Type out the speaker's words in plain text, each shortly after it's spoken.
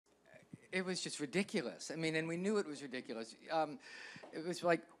it was just ridiculous. I mean, and we knew it was ridiculous. It was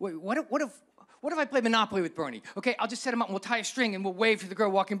like, wait, what if I play Monopoly with Bernie? Okay, I'll just set him up and we'll tie a string and we'll wave to the girl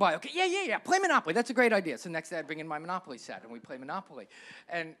walking by. Okay, yeah, play Monopoly. That's a great idea. So next day I'd bring in my Monopoly set and we play Monopoly.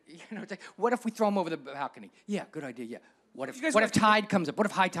 And, it's like, what if we throw him over the balcony? Yeah, good idea, yeah. What if tide comes up? What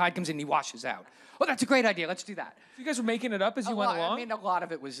if high tide comes in and he washes out? Oh, that's a great idea. Let's do that. You guys were making it up as you went along? I mean, a lot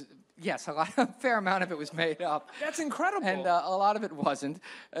of it was, yes, a fair amount of it was made up. That's incredible. And a lot of it wasn't.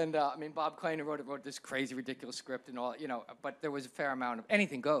 And, I mean, Bob Kleiner wrote this crazy, ridiculous script and all, but there was a fair amount of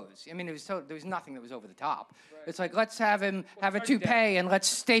anything goes. I mean, there was nothing that was over the top. Right. It's like, let's have him have a toupee and let's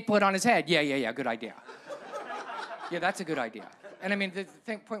staple it on his head. Yeah, good idea. Yeah, that's a good idea. And I mean,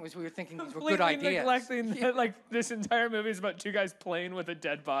 the point was we were thinking these were good ideas. Neglecting that, like, this entire movie is about two guys playing with a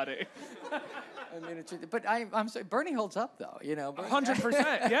dead body. I mean, but I'm sorry, Bernie holds up though,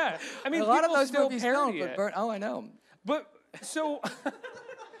 100%, yeah. I mean, a lot of those movies don't, but I know. But, so...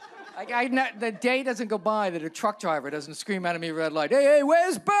 the day doesn't go by that a truck driver doesn't scream out at me red light, hey,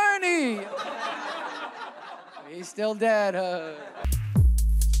 where's Bernie? He's still dead,